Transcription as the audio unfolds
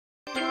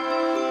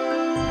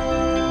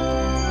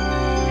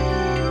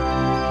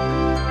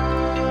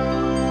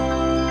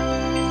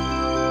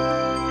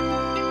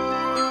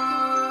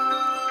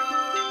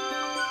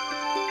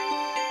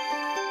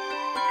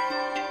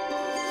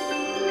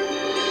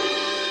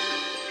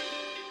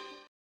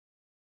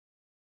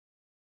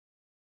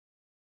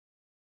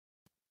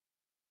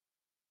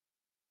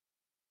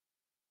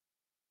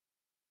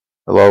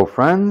Hello,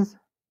 friends.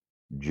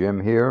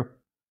 Jim here.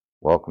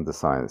 Welcome to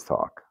Science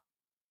Talk.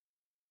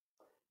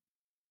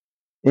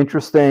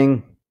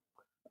 Interesting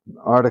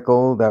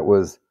article that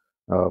was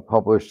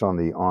published on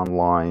the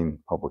online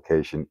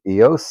publication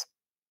EOS.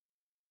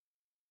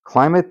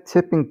 Climate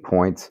tipping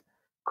points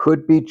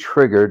could be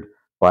triggered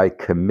by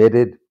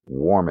committed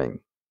warming.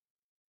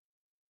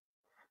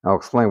 I'll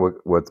explain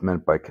what's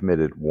meant by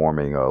committed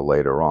warming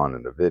later on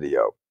in the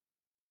video.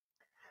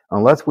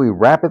 Unless we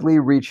rapidly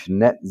reach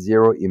net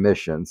zero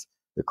emissions,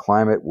 the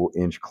climate will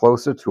inch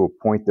closer to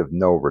a point of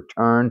no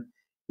return,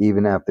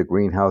 even after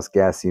greenhouse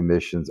gas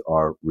emissions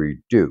are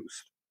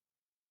reduced.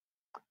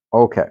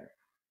 Okay,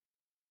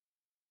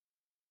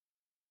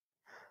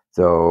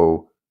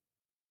 so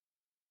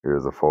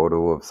here's a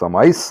photo of some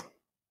ice.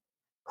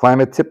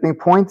 Climate tipping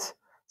points,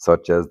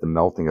 such as the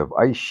melting of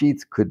ice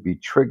sheets, could be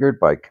triggered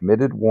by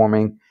committed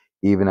warming,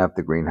 even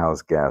after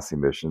greenhouse gas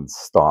emissions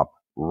stop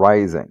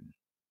rising.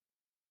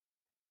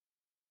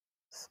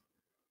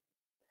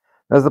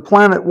 As the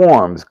planet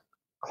warms,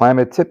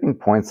 climate tipping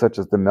points such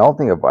as the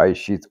melting of ice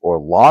sheets or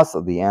loss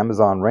of the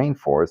Amazon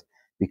rainforest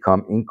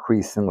become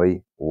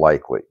increasingly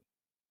likely.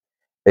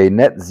 A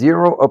net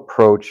zero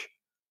approach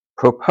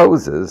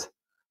proposes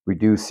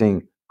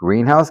reducing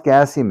greenhouse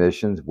gas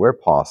emissions where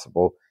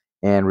possible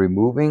and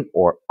removing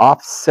or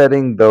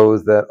offsetting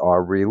those that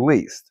are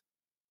released.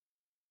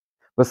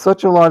 But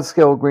such a large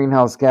scale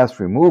greenhouse gas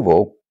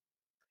removal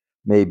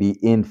may be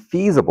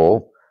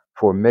infeasible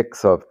for a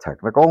mix of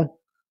technical,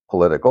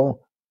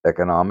 political,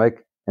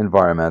 economic,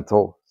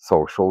 environmental,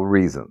 social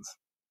reasons.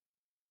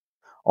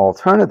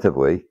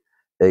 Alternatively,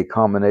 a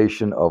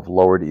combination of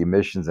lowered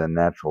emissions and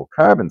natural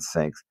carbon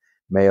sinks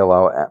may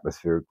allow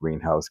atmospheric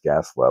greenhouse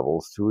gas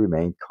levels to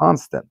remain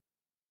constant.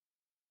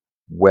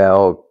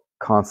 Well,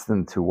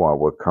 constant to what?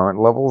 What current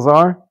levels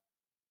are?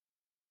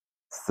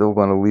 Still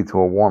going to lead to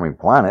a warming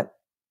planet.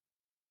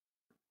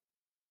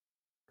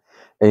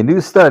 A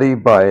new study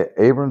by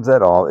Abrams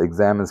et al.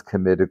 Examines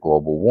committed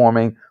global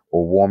warming,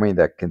 or warming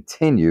that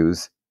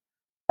continues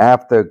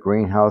after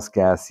greenhouse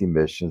gas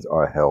emissions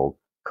are held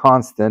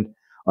constant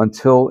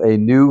until a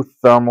new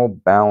thermal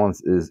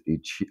balance is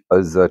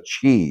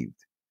achieved.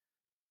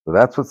 So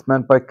that's what's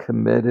meant by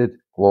committed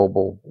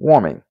global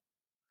warming.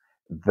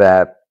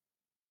 That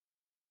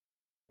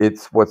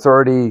it's what's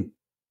already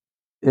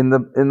in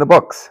the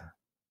books.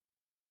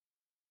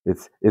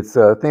 It's think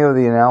of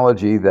the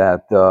analogy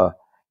that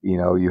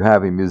you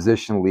have a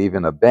musician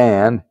leaving a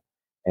band,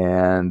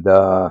 and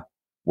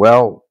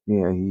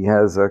he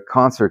has a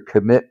concert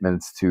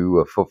commitments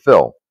to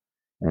fulfill,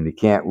 and he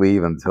can't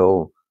leave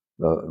until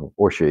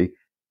or she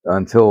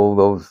until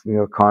those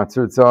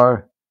concerts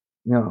are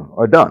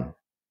done,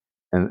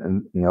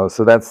 and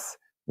so that's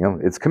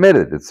it's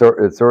committed. It's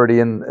already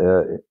in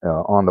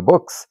on the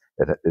books.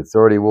 It's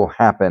already will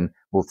happen.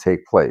 Will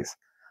take place.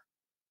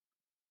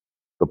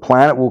 The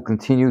planet will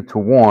continue to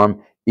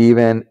warm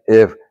even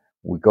if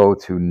we go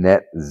to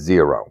net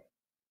zero.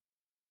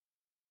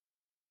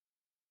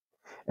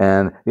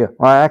 And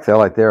actually, I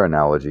like their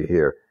analogy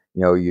here.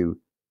 You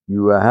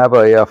have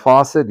a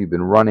faucet. You've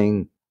been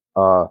running,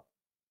 hot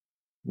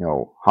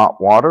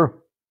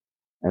water,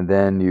 and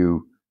then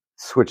you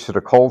switch to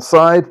the cold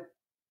side,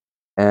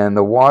 and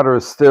the water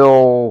is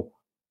still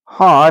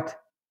hot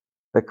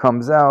that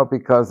comes out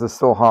because there's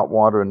still hot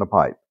water in the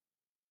pipe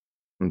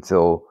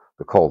until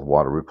the cold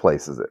water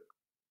replaces it.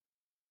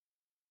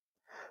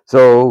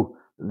 So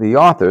the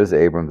authors,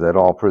 Abrams et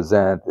al.,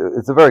 present,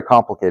 it's a very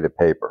complicated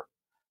paper,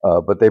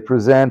 but they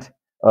present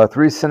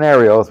three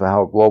scenarios for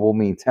how global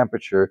mean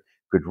temperature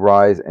could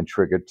rise and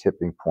trigger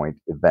tipping point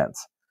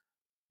events.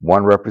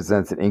 One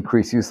represents an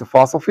increased use of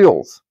fossil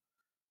fuels.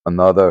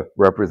 Another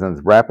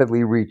represents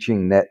rapidly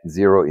reaching net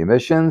zero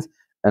emissions.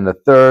 And the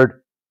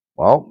third,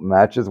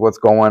 matches what's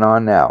going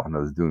on now, and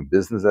is doing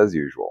business as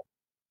usual.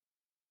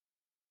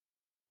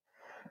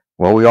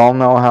 Well, we all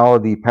know how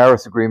the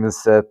Paris Agreement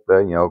set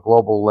the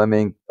global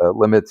limit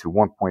to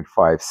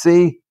 1.5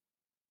 C.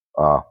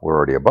 We're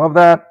already above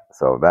that,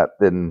 so that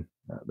didn't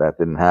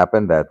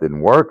happen. That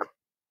didn't work.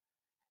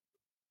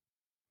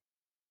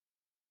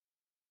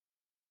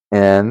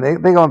 And they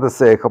go on to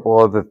say a couple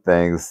other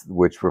things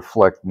which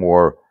reflect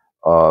more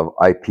of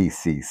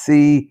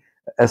IPCC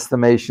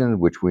estimations,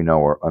 which we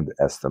know are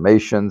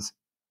underestimations.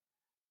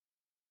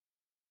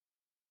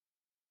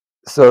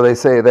 So they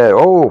say that,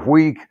 if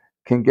we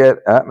can get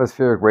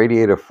atmospheric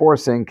radiative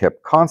forcing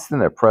kept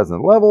constant at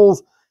present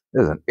levels,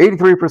 there's an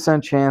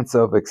 83% chance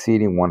of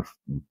exceeding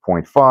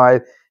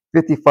 1.5,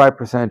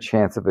 55%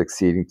 chance of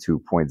exceeding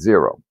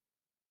 2.0.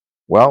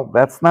 Well,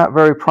 that's not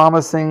very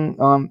promising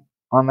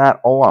on that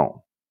alone.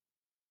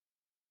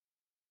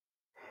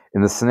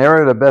 In the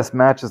scenario that best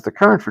matches the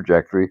current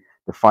trajectory,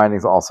 the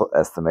findings also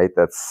estimate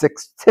that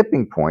 6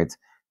 tipping points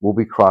will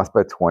be crossed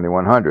by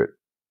 2100,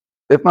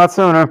 if not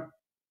sooner.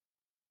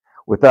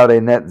 Without a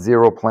net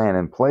zero plan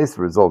in place,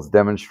 the results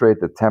demonstrate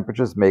that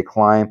temperatures may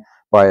climb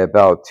by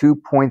about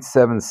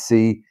 2.7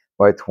 C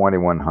by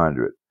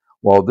 2100.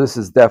 Well, this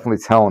is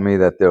definitely telling me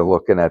that they're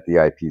looking at the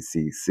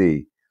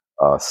IPCC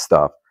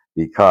stuff,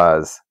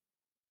 because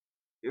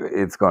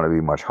it's going to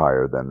be much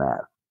higher than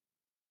that.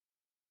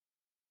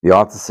 The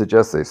author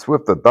suggests a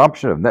swift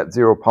adoption of net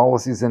zero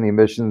policies and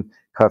emission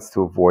cuts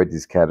to avoid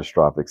these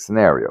catastrophic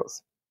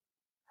scenarios.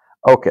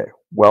 Okay,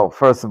 well,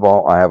 first of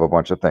all, I have a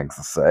bunch of things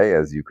to say,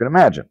 as you can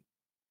imagine.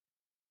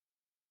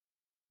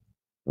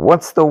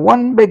 What's the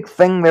one big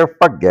thing they're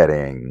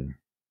forgetting?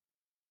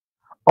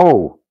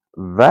 Oh,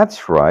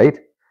 that's right.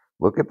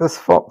 Look at this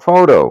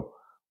photo.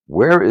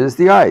 Where is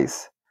the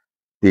ice?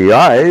 The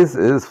ice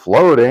is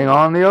floating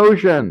on the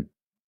ocean,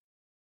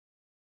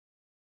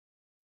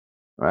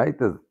 right?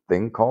 The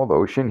thing called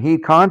ocean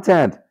heat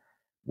content,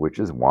 which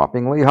is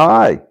whoppingly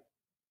high.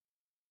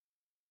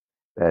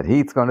 That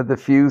heat's going to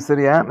diffuse to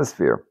the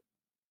atmosphere.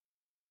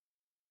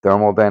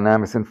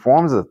 Thermodynamics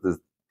informs us that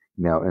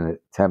in an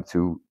attempt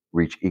to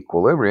reach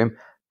equilibrium,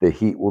 the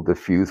heat will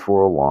diffuse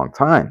for a long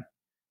time.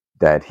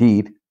 That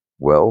heat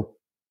will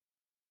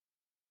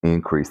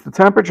increase the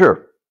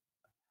temperature.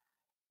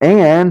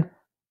 And,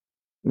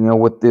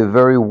 with the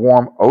very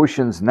warm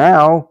oceans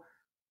now,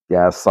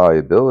 gas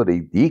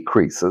solubility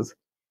decreases.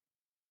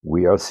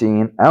 We are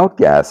seeing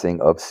outgassing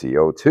of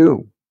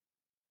CO2.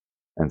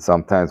 And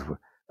sometimes,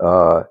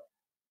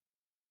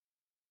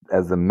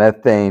 as the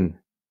methane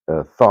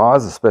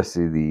thaws,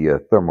 especially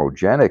the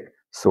thermogenic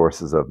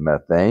sources of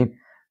methane,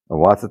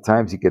 lots of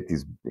times you get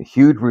these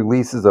huge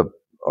releases of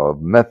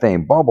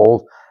methane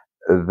bubbles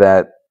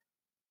that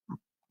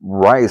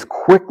rise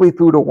quickly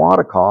through the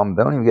water column,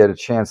 don't even get a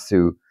chance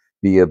to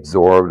be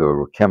absorbed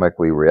or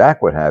chemically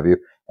react, what have you,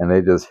 and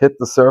they just hit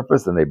the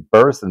surface and they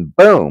burst and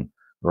boom,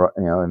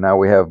 and now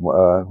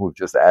we've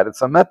just added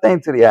some methane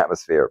to the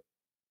atmosphere.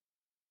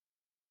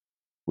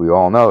 We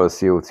all know that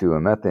CO2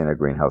 and methane are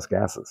greenhouse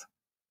gases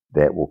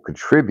that will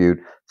contribute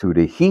to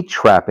the heat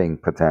trapping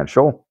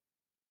potential,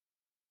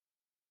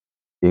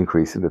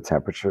 increasing the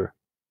temperature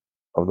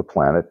of the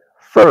planet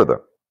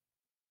further.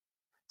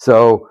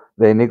 So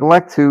they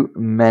neglect to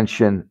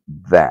mention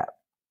that.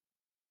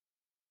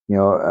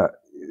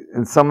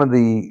 And some of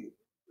the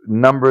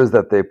numbers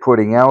that they're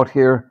putting out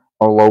here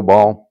are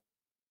lowball.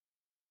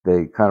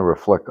 They kind of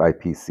reflect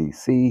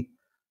IPCC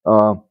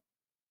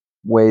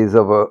ways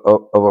of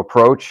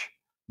approach.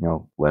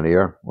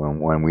 Linear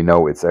when we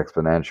know it's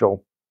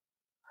exponential.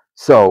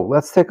 So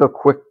let's take a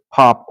quick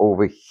pop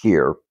over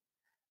here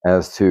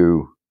as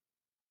to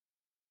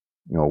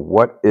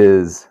what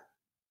is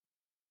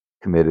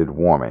committed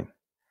warming.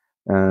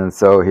 And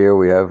so here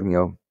we have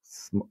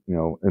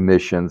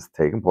emissions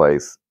taking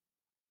place.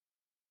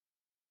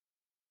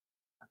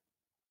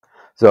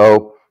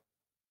 So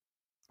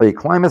a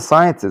climate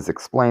scientist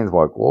explains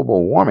why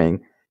global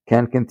warming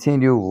can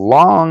continue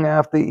long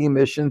after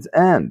emissions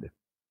end.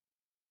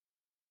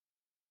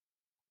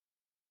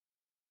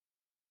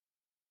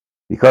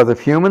 Because of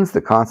humans, the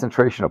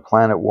concentration of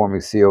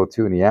planet-warming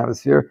CO2 in the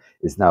atmosphere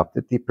is now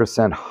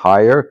 50%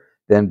 higher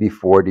than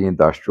before the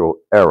industrial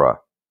era,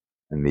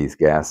 and these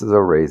gases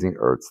are raising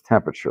Earth's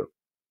temperature.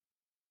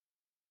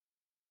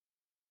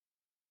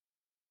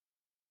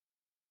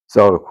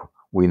 So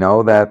we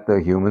know that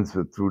the humans,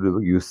 through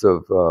the use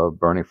of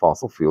burning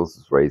fossil fuels,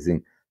 is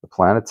raising the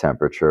planet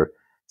temperature.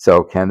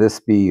 So can this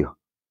be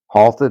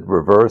halted,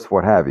 reversed,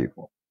 what have you?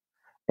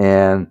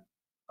 And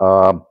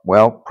I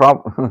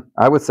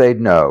would say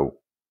no.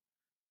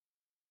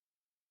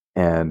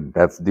 And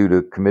that's due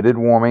to committed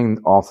warming,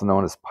 also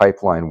known as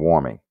pipeline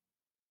warming.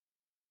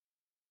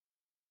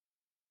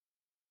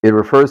 It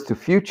refers to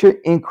future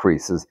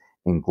increases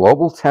in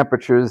global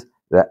temperatures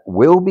that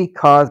will be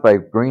caused by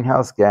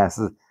greenhouse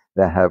gases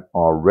that have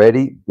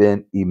already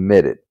been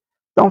emitted.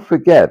 Don't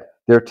forget,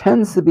 there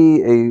tends to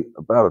be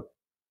about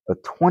a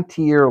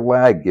 20-year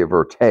lag, give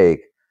or take,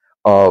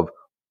 of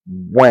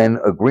when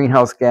a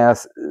greenhouse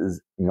gas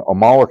a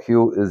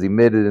molecule is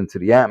emitted into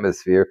the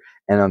atmosphere,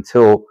 and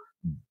until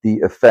the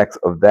effects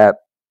of that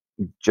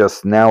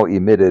just now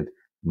emitted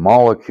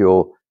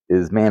molecule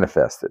is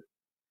manifested.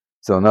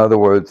 So in other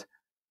words,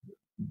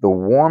 the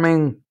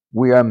warming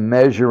we are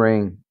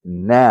measuring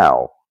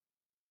now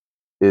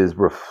is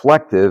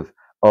reflective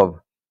of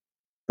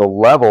the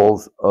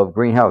levels of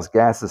greenhouse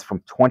gases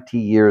from 20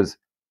 years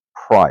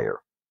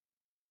prior.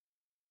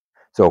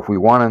 So if we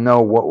want to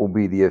know what will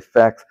be the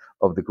effect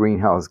of the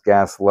greenhouse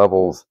gas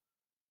levels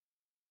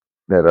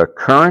that are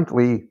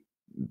currently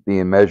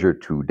being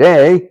measured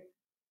today,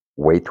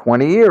 wait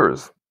 20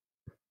 years.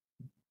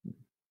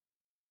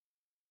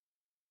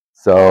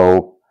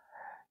 So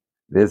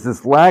there's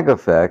this lag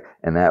effect,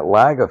 and that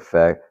lag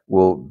effect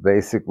will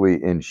basically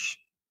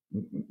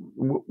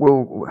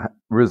will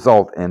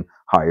result in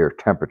higher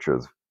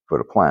temperatures for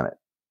the planet.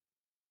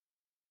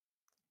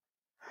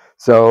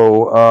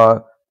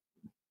 So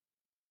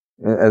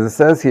as it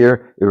says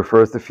here, it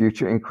refers to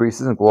future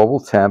increases in global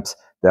temps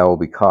that will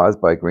be caused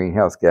by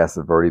greenhouse gases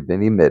that have already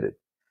been emitted.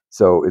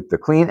 So if the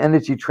clean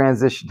energy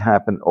transition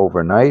happened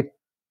overnight,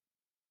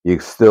 you're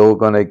still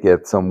going to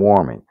get some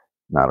warming.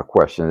 Now the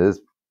question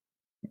is,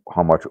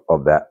 how much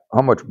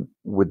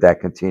would that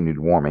continued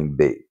warming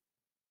be?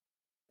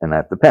 And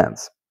that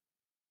depends.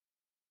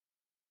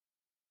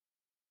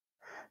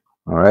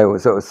 All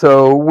right.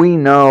 So we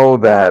know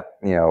that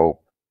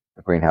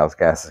the greenhouse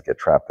gases get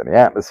trapped in the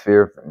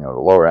atmosphere, the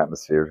lower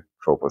atmosphere,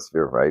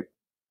 troposphere, right?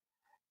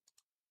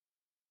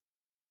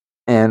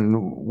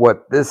 And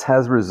what this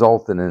has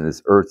resulted in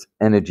is Earth's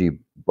energy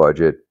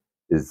budget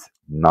is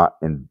not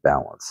in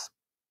balance.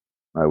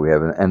 Right? We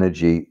have an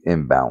energy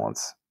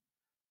imbalance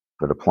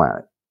for the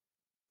planet.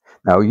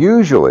 Now,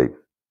 usually,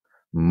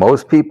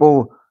 most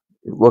people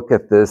look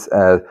at this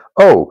as,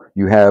 oh,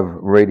 you have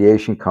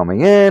radiation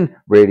coming in,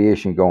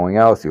 radiation going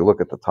out. So you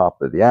look at the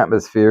top of the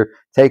atmosphere,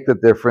 take the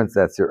difference,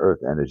 that's your Earth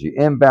energy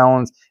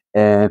imbalance.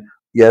 And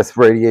yes,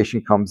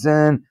 radiation comes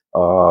in,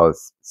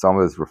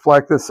 some is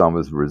reflected, some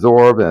is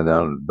resorbed, and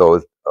then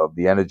those of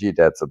the energy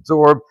that's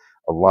absorbed,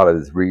 a lot of it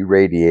is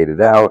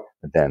re-radiated out,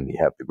 and then you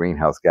have the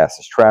greenhouse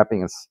gases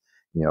trapping, and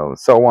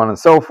so on and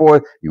so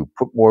forth. You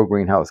put more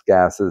greenhouse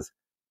gases,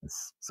 and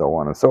so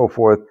on and so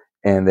forth,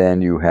 and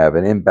then you have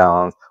an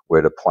imbalance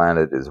where the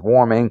planet is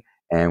warming,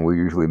 and we're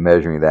usually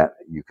measuring that.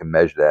 You can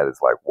measure that as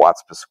like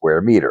watts per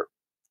square meter.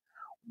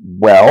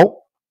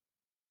 Well,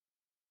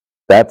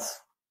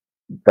 that's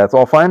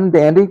all fine and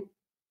dandy.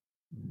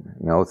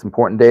 It's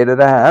important data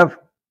to have,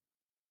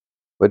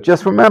 but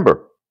just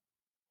remember,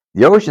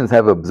 the oceans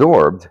have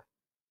absorbed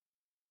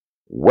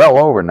well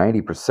over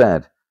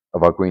 90%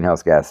 of our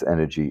greenhouse gas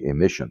energy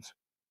emissions.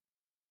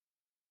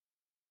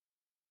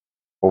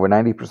 Over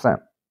 90%.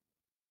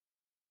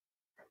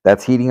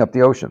 That's heating up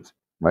the oceans,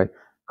 right?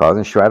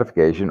 Causing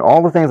stratification,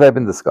 all the things I've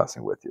been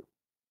discussing with you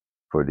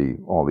for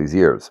all these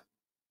years.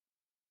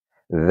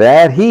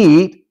 That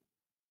heat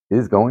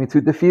is going to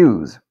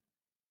diffuse.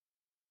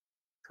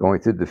 It's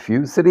going to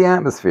diffuse to the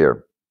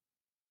atmosphere,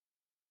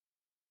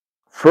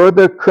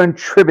 further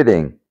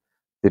contributing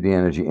to the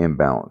energy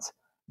imbalance.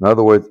 In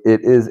other words,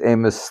 it is a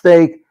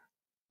mistake,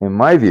 in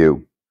my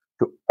view,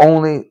 to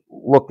only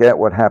look at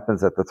what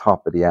happens at the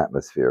top of the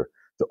atmosphere,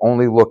 to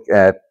only look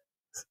at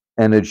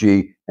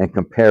energy and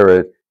compare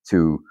it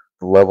to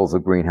the levels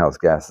of greenhouse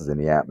gases in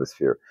the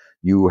atmosphere.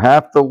 You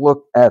have to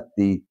look at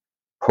the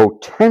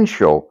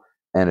potential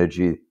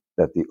energy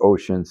that the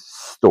oceans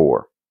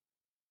store.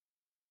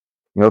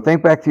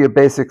 Think back to your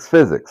basics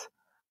physics.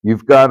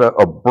 You've got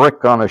a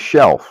brick on a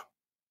shelf,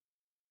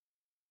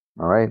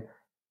 all right?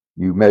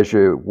 You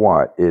measure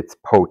what? Its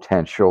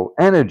potential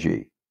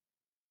energy.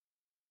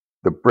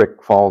 The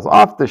brick falls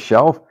off the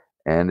shelf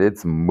and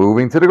it's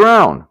moving to the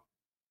ground.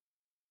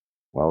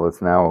 Well,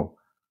 it's now,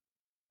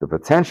 the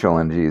potential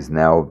energy is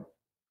now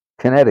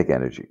kinetic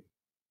energy.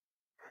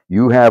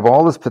 You have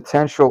all this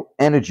potential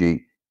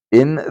energy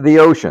in the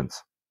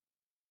oceans.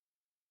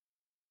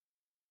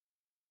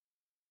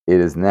 It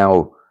is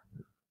now,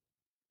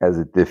 as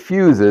it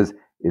diffuses,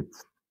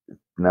 it's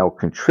now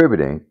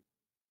contributing,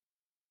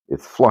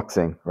 it's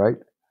fluxing, right?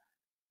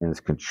 And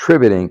it's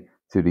contributing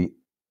to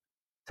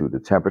the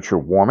temperature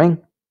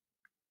warming,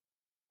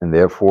 and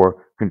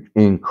therefore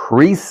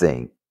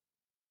increasing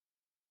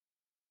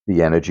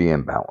the energy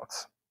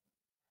imbalance.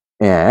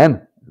 And,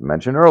 as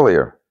mentioned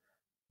earlier,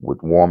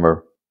 with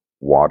warmer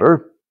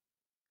water,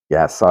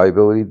 gas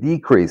solubility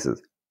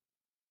decreases,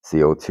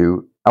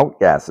 CO2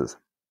 outgasses.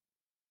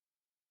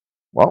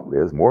 Well,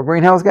 there's more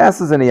greenhouse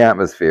gases in the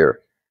atmosphere,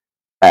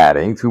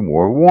 adding to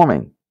more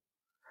warming.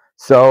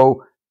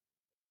 So,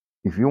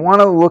 if you want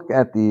to look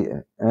at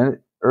the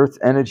Earth's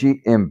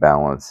energy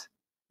imbalance,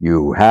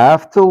 you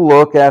have to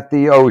look at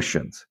the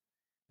oceans.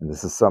 And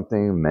this is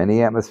something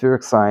many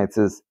atmospheric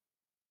scientists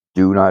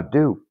do not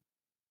do.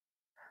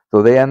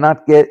 So they're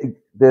not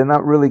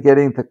really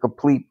getting the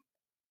complete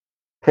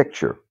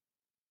picture.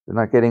 They're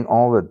not getting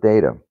all the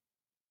data.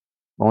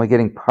 They're only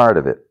getting part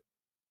of it.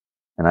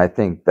 And I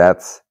think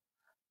that's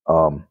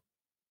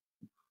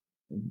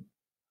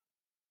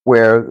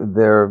where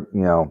they're,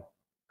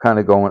 kind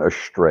of going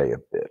astray a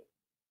bit.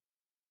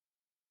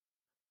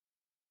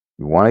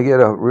 You want to get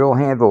a real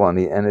handle on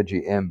the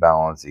energy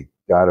imbalance, you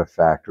got to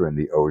factor in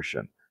the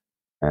ocean.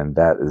 And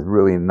that is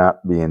really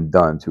not being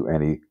done to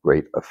any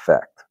great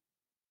effect.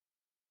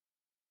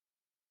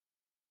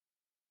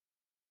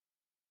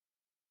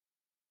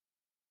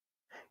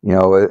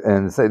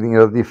 And so,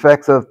 the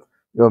effects of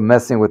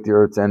messing with the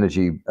Earth's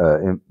energy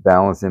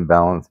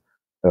imbalance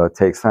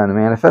takes time to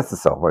manifest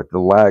itself, right? The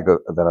lag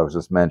that I was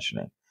just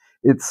mentioning.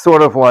 It's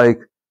sort of like,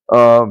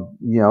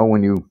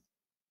 when you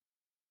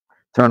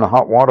turn a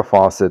hot water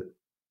faucet,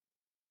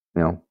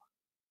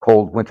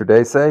 cold winter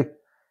day, say,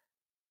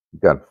 you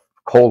got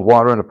cold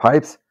water in the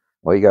pipes.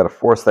 Well, you got to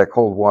force that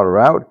cold water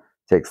out.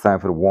 It takes time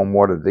for the warm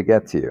water to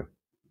get to you.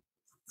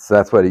 So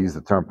that's why they use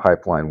the term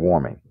pipeline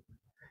warming.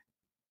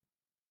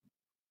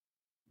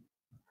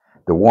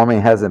 The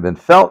warming hasn't been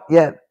felt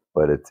yet,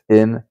 but it's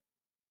in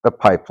the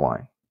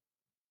pipeline.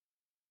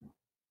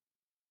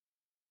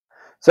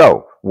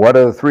 So, what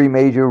are the three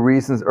major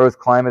reasons Earth's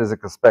climate is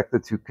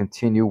expected to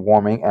continue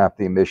warming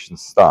after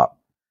emissions stop?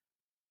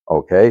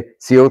 Okay,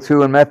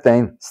 CO2 and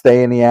methane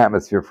stay in the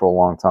atmosphere for a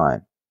long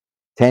time.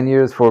 10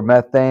 years for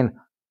methane,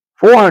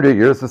 400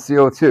 years for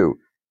CO2.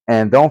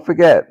 And don't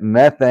forget,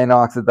 methane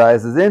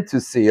oxidizes into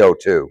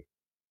CO2,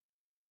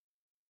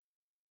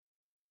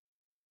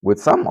 with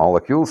some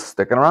molecules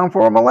sticking around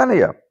for a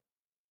millennia.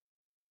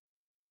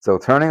 So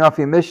turning off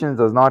emissions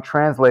does not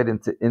translate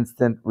into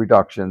instant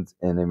reductions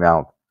in the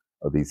amount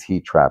of these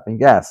heat-trapping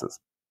gases.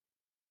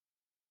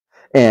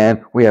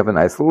 And we have a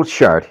nice little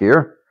chart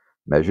here,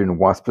 measured in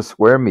watts per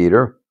square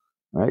meter,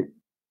 right?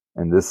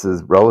 And this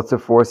is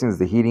relative forcing is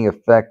the heating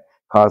effect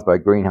caused by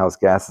greenhouse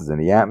gases in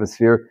the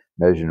atmosphere,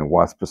 measured in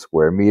watts per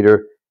square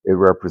meter. It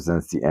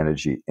represents the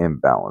energy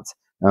imbalance.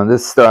 Now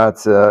this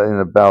starts in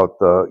about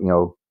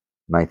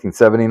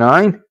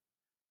 1979,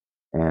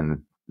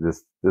 and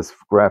this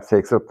graph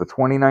takes up to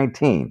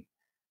 2019.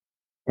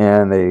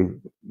 And they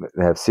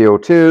have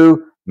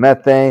CO2,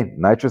 methane,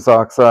 nitrous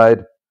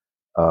oxide,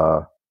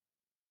 CFC12,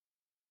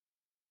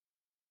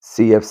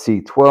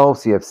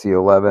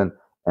 CFC11,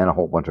 and a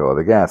whole bunch of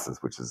other gases,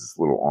 which is this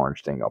little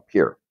orange thing up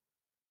here.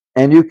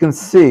 And you can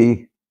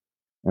see,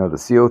 the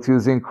CO2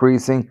 is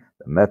increasing,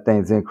 the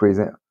methane is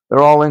increasing.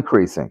 They're all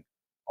increasing,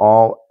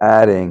 all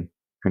adding,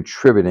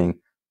 contributing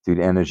to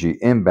the energy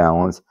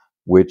imbalance,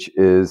 which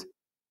is,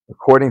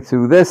 according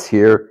to this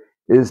here,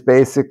 is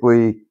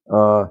basically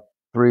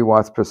 3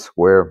 watts per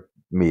square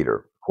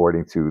meter,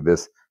 according to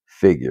this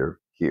figure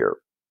here.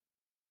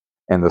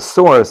 And the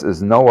source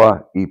is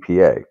NOAA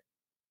EPA.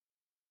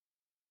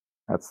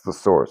 That's the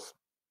source.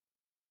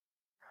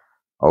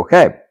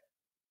 Okay.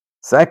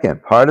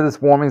 Second, part of this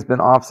warming has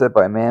been offset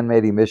by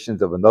man-made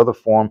emissions of another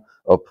form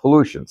of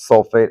pollution,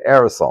 sulfate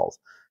aerosols.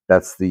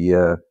 That's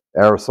the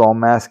aerosol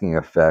masking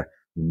effect,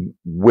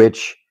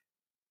 which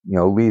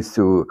leads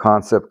to a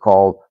concept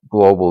called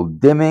global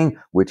dimming,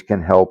 which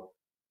can help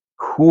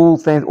cool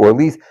things, or at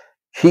least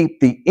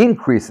keep the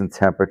increase in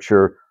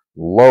temperature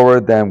lower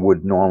than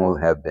would normally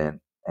have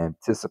been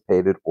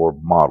anticipated or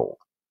modeled.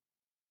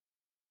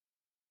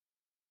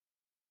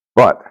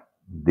 But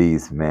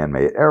these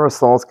man-made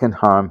aerosols can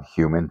harm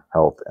human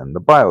health and the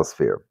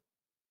biosphere.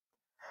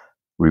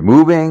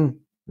 Removing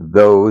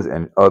those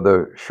and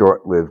other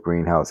short-lived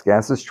greenhouse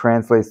gases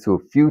translates to a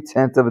few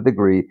tenths of a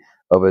degree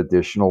of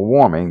additional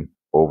warming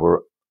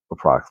over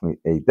approximately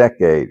a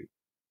decade.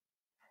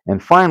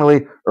 And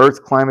finally, Earth's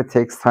climate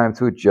takes time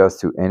to adjust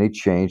to any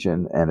change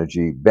in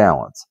energy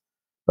balance.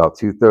 About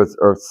 2/3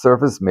 Earth's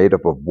surface is made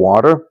up of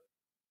water,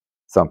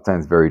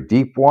 sometimes very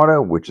deep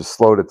water, which is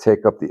slow to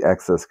take up the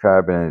excess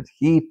carbon and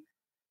heat.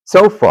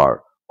 So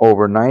far,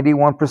 over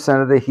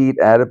 91% of the heat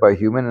added by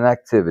human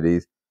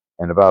activities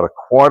and about a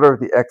quarter of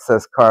the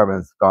excess carbon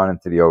has gone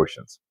into the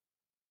oceans.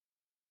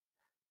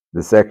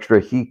 This extra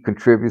heat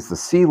contributes to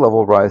sea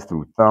level rise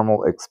through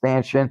thermal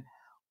expansion,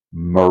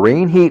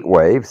 marine heat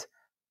waves,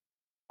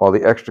 while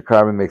the extra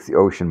carbon makes the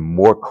ocean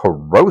more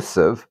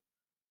corrosive.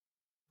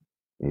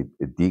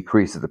 It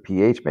decreases the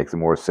pH, makes it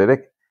more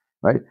acidic,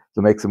 right? So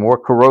it makes it more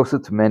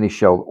corrosive to many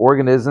shelled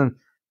organisms,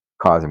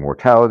 causing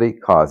mortality,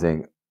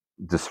 causing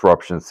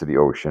disruptions to the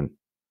ocean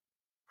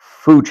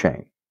food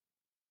chain.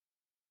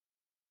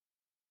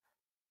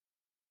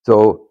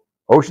 So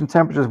ocean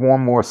temperatures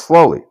warm more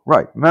slowly,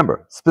 right?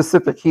 Remember,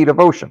 specific heat of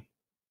ocean,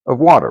 of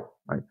water,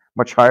 right?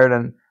 Much higher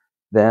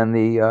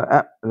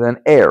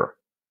than air.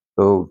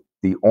 So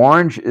the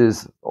orange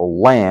is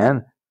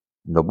land,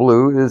 the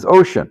blue is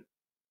ocean.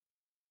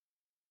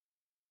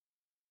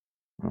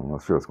 I'm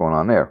not sure what's going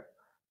on there,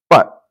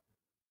 but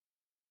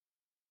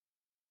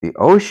the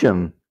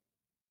ocean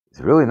is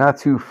really not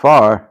too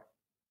far,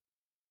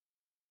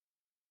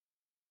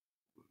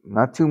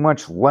 not too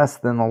much less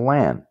than the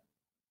land.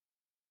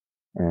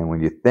 And when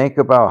you think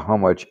about how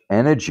much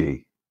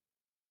energy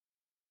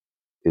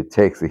it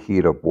takes to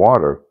heat up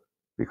water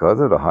because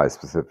of the high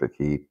specific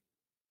heat,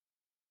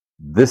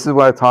 this is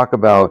what I talk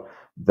about,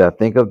 that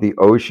think of the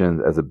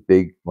ocean as a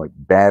big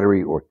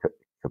battery or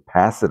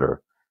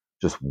capacitor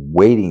just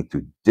waiting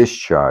to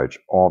discharge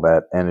all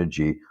that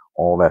energy,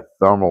 all that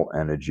thermal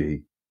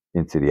energy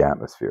into the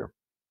atmosphere.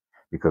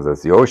 Because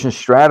as the oceans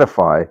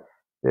stratify,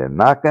 they're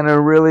not going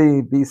to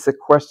really be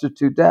sequestered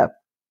to death.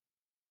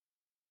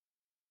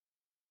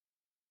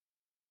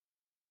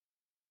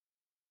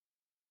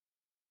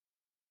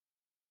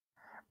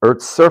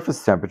 Earth's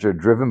surface temperature,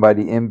 driven by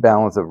the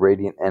imbalance of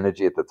radiant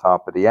energy at the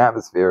top of the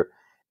atmosphere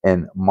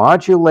and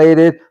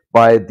modulated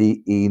by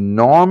the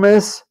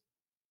enormous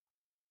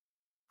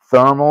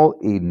thermal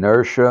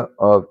inertia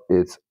of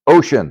its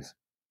oceans.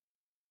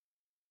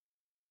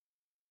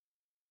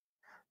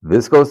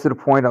 This goes to the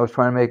point I was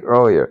trying to make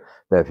earlier,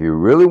 that if you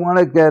really want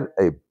to get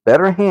a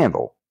better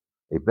handle,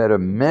 a better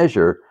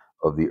measure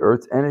of the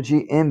Earth's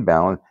energy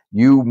imbalance,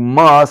 you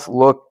must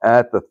look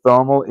at the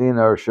thermal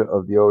inertia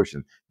of the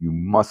ocean. You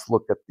must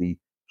look at the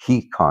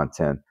heat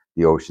content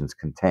the oceans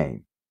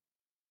contain.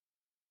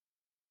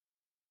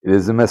 It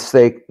is a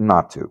mistake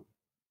not to.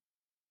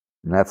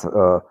 And that's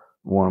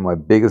one of my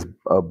biggest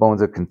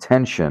bones of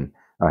contention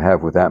I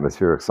have with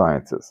atmospheric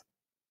scientists,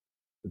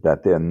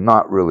 that they're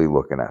not really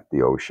looking at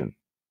the ocean.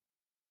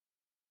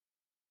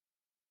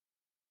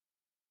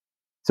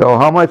 So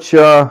how much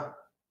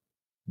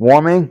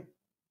warming?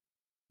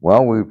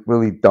 Well, we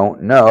really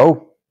don't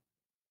know.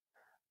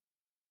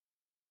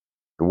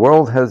 The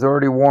world has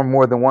already warmed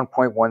more than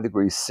 1.1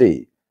 degrees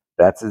C.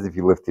 That's as if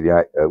you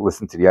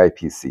listen to the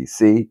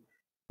IPCC.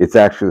 It's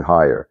actually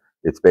higher.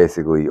 It's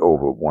basically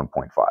over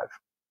 1.5.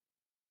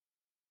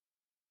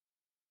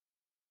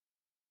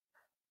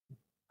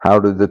 How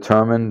to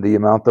determine the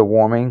amount of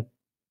warming?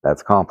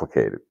 That's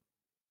complicated.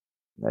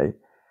 Okay?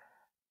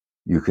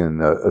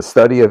 A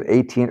study of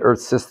 18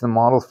 Earth system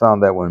models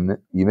found that when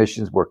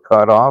emissions were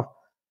cut off,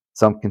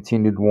 some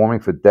continued warming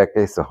for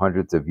decades to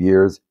hundreds of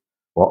years,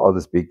 while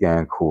others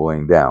began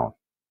cooling down.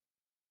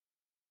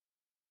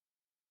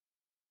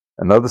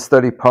 Another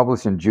study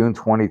published in June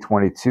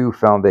 2022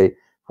 found a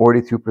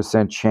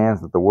 42% chance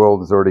that the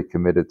world is already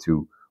committed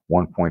to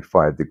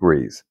 1.5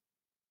 degrees.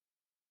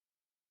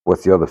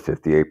 What's the other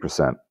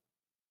 58%? Is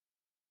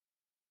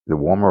it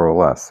warmer or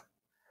less?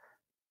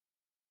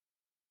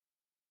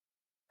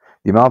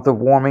 The amount of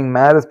warming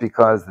matters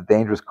because the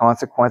dangerous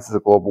consequences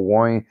of global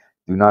warming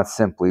do not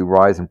simply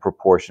rise in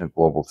proportion to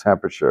global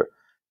temperature.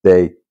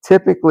 They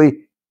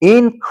typically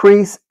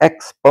increase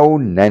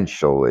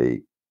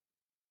exponentially.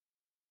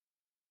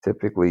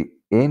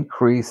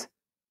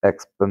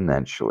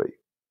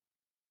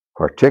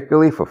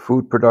 Particularly for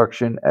food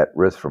production at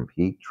risk from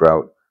heat,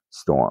 drought,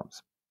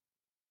 storms.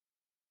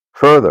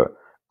 Further,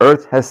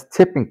 Earth has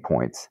tipping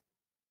points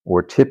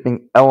or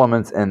tipping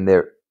elements and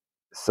their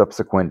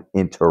subsequent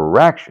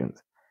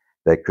interactions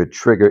that could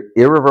trigger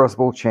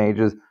irreversible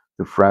changes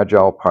to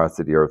fragile parts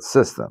of the Earth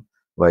system,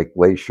 like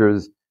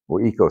glaciers or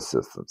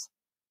ecosystems.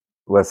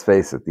 Let's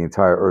face it, the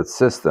entire Earth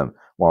system,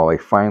 while a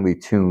finely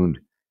tuned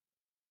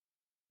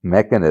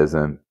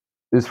mechanism,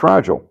 is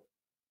fragile.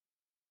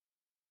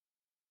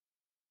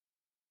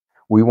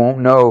 We won't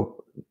know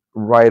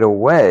right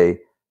away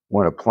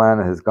when a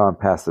planet has gone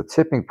past the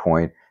tipping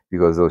point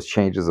because those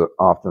changes are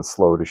often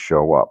slow to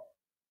show up.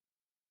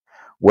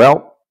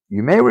 Well,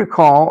 you may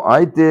recall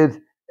I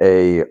did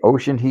a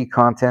ocean heat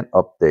content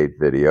update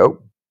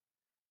video,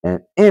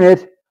 and in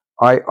it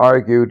I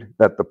argued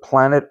that the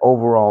planet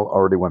overall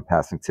already went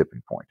past the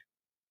tipping point.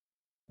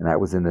 And that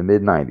was in the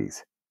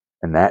mid-90s.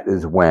 And that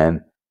is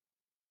when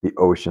the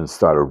ocean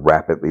started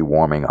rapidly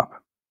warming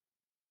up.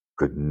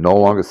 Could no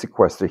longer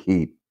sequester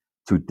heat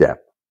to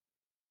depth.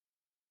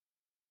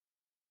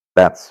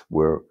 That's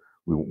where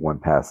we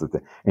went past it.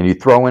 And you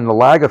throw in the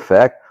lag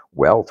effect,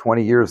 well,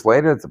 20 years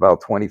later, it's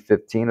about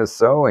 2015 or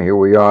so, and here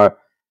we are,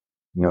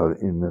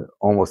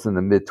 almost in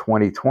the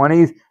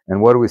mid-2020s,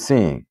 and what are we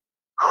seeing?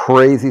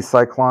 Crazy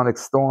cyclonic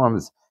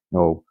storms,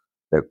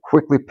 that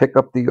quickly pick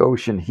up the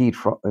ocean heat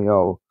from,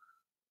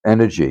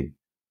 energy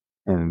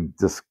and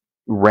just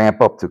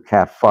ramp up to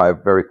Cat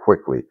 5 very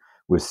quickly.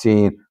 We're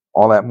seeing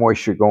all that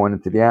moisture going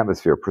into the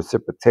atmosphere,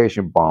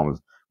 precipitation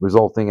bombs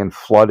resulting in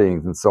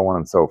floodings and so on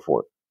and so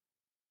forth.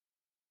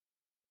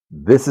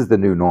 This is the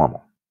new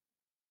normal.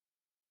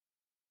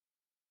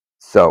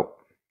 So,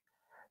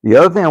 the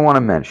other thing I want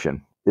to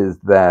mention is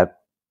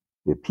that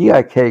the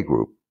PIK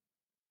group,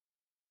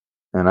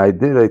 and I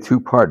did a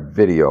two-part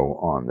video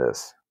on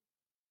this,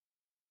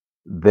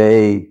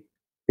 they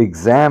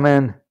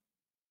examine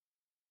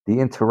the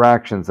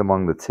interactions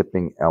among the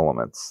tipping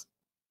elements.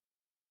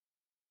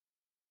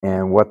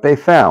 And what they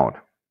found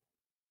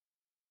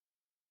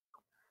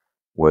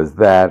was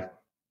that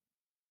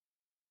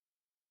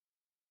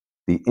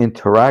the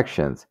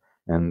interactions,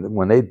 and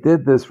when they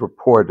did this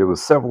report, it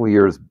was several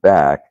years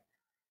back,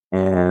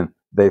 and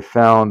they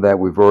found that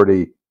we've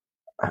already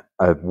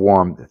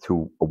warmed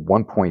to a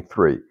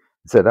 1.3.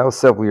 So that was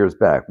several years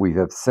back. We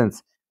have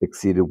since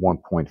exceeded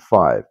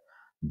 1.5.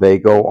 They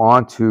go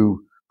on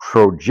to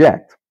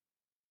project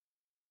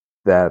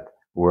that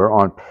we're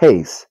on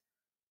pace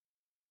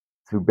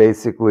to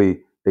basically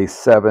a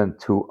 7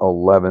 to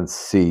 11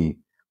 C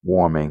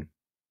warming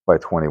by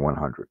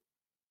 2100.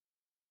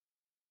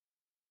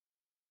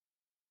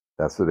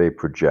 That's what they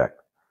project.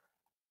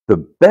 The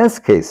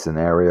best case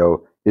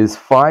scenario is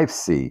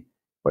 5C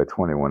by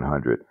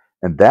 2100.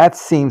 And that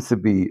seems to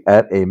be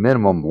at a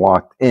minimum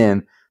locked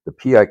in. The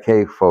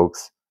PIK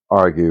folks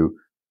argue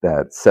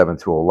that 7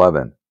 to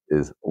 11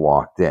 is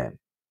locked in.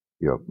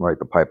 Right,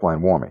 the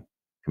pipeline warming,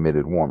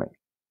 committed warming.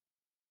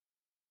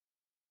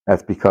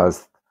 That's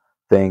because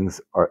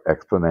things are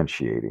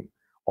exponentiating.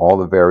 All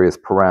the various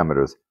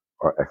parameters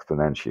are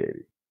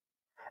exponentiating.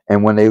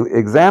 And when they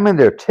examined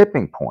their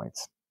tipping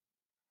points,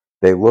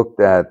 they looked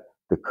at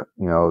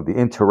the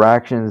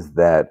interactions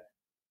that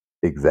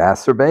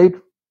exacerbate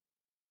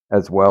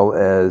as well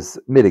as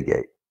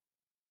mitigate.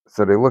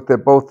 So they looked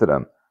at both of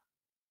them.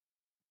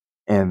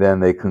 And then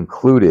they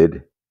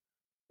concluded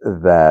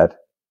that,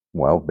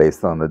 well,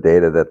 based on the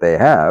data that they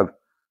have,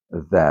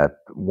 that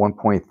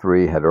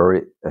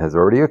 1.3 has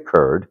already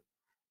occurred.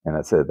 And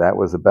I said that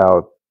was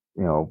about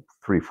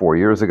 3-4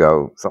 years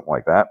ago, something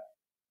like that.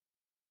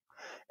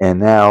 And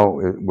now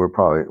we're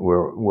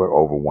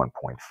over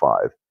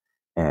 1.5,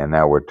 and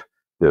now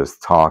there's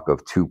talk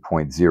of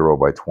 2.0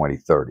 by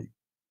 2030,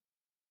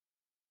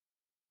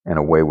 and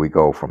away we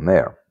go from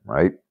there,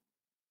 right?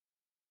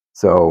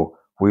 So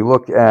we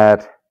look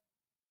at,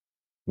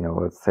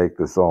 let's take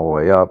this all the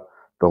way up.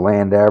 The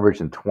land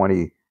average in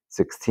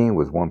 2016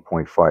 was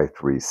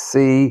 1.53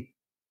 C,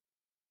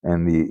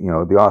 and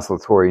the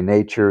oscillatory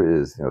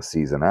nature is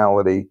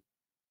seasonality,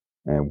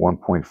 and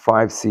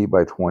 1.5 C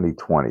by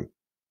 2020.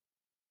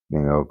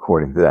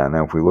 According to that.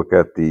 Now, if we look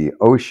at the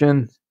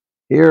ocean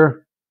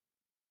here,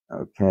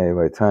 Okay,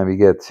 by the time you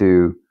get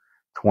to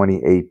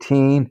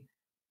 2018,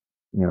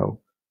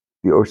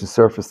 the ocean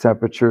surface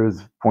temperature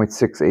is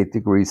 0.68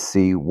 degrees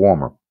C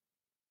warmer.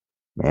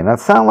 May not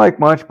sound like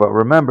much, but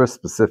remember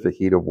specific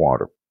heat of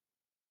water.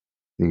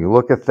 So you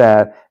look at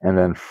that, and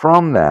then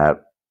from that,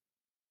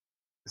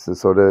 this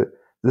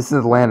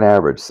is land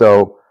average.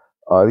 So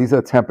these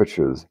are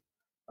temperatures.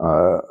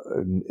 Uh,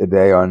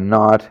 they are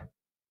not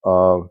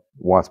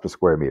watts per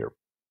square meter.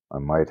 I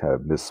might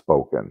have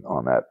misspoken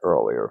on that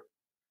earlier.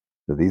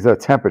 So these are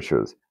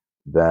temperatures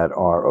that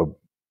are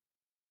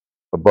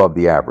above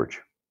the average.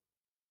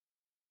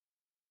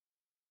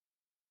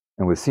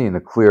 And we're seeing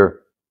a clear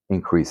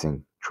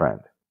increasing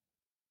trend.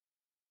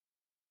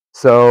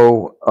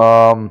 So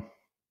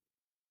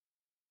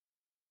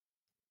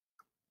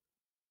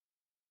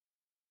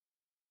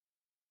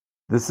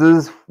this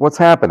is what's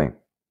happening.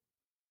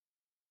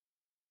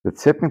 The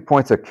tipping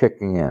points are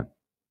kicking in.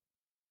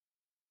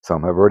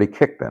 Some have already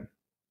kicked in.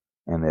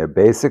 And they're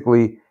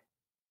basically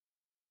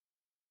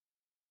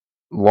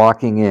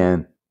locking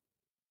in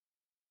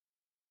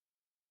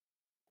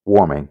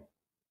warming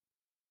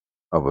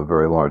of a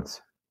very large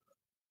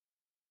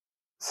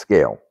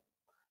scale,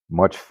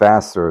 much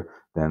faster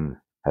than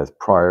has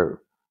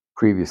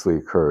previously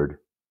occurred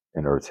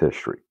in Earth's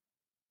history.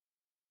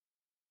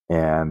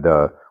 And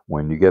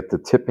when you get the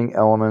tipping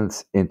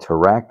elements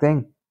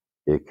interacting,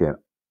 it can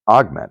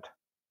augment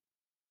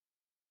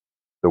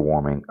the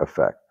warming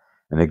effect.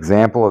 An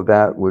example of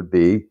that would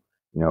be,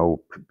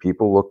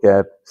 people look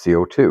at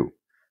CO2.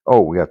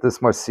 Oh, we got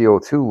this much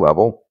CO2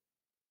 level,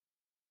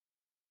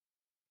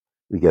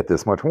 we get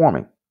this much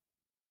warming.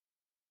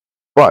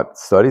 But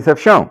studies have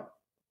shown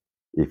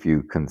if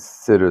you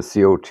consider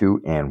CO2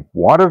 and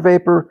water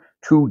vapor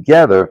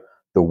together,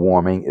 the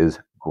warming is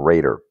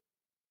greater.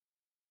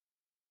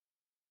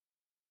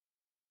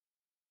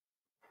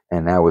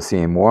 And now we're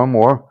seeing more and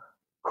more,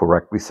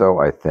 correctly so,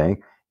 I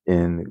think,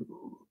 in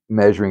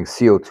measuring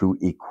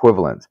CO2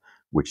 equivalent,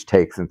 which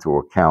takes into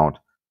account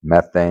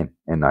methane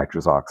and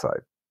nitrous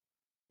oxide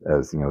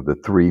as the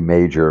three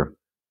major,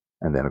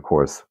 and then of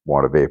course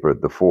water vapor,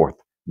 the fourth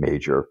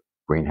major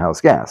greenhouse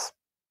gas.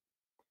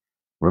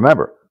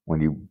 Remember, when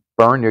you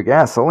burn your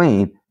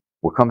gasoline,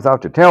 what comes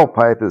out your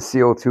tailpipe is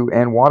CO2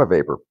 and water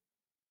vapor,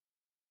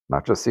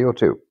 not just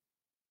CO2.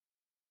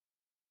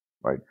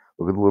 Right?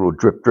 Look at the little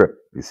drip drip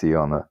you see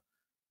off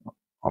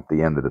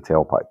the end of the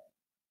tailpipe.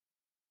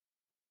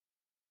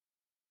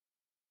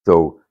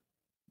 So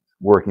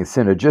working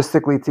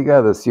synergistically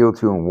together,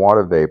 CO2 and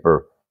water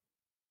vapor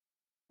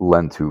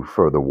lend to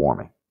further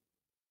warming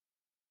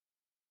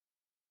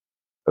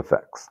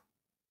effects.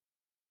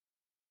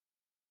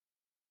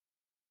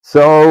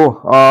 So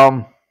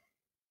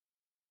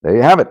there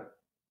you have it.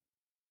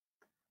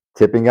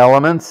 Tipping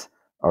elements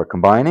are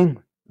combining,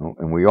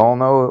 and we all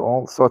know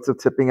all sorts of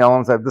tipping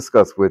elements I've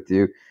discussed with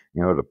you.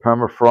 The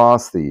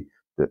permafrost, the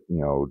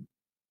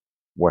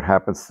what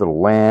happens to the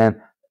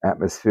land,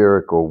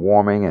 atmospheric or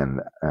warming,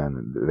 and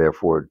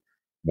therefore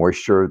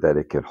moisture that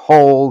it can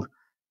hold,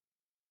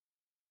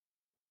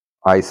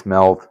 ice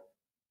melt.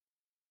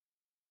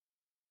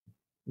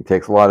 It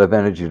takes a lot of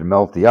energy to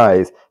melt the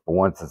ice, but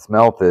once it's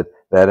melted,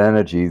 that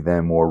energy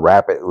then more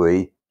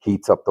rapidly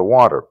heats up the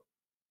water,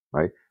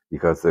 right?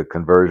 Because the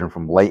conversion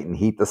from latent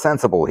heat to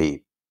sensible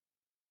heat.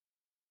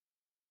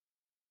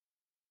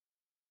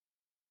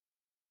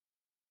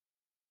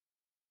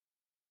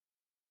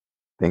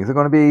 Things are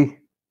going to be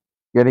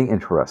getting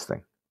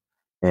interesting.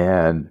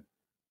 And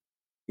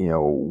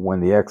when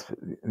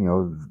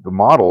the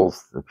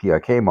models, the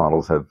PIK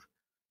models have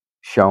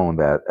shown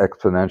that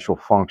exponential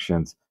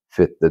functions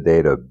fit the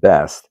data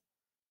best,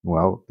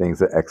 well,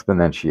 things are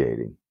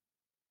exponentiating.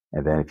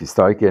 And then if you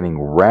start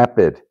getting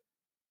rapid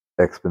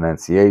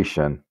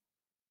exponentiation,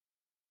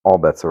 all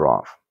bets are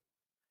off.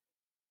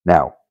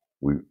 Now,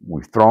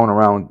 we've thrown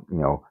around,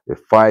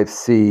 if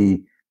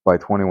 5C by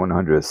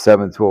 2100 is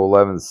 7 to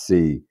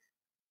 11C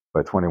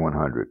by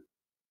 2100.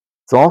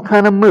 It's all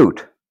kind of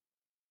moot,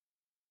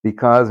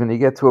 because when you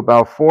get to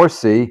about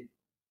 4C,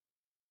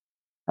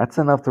 that's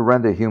enough to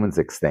render humans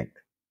extinct.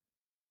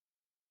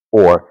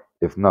 Or,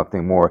 if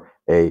nothing more,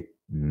 a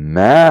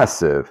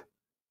massive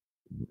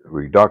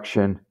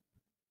reduction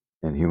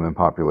in human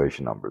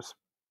population numbers.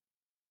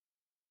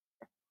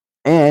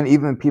 And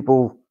even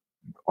people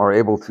are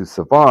able to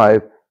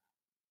survive,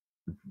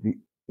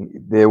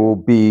 there will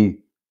be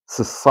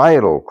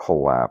societal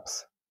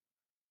collapse.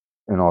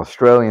 An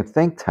Australian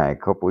think tank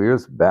a couple of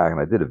years back, and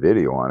I did a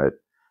video on it,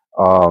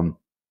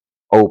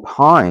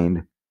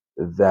 opined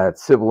that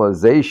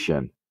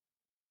civilization,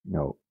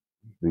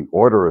 the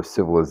order of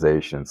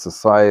civilization,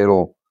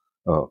 societal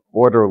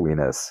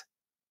orderliness,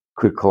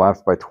 could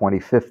collapse by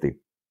 2050.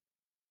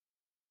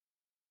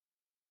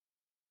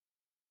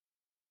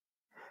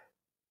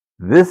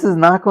 This is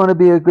not going to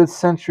be a good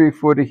century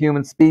for the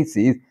human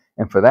species,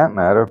 and for that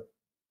matter,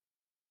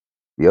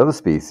 the other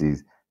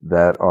species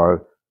that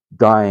are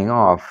dying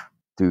off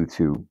due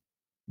to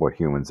what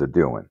humans are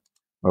doing.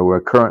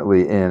 We're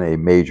currently in a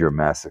major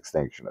mass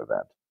extinction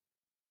event.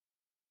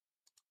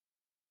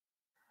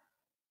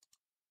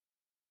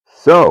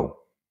 So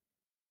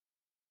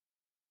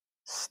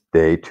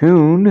stay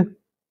tuned.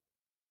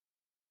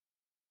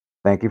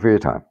 Thank you for your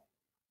time.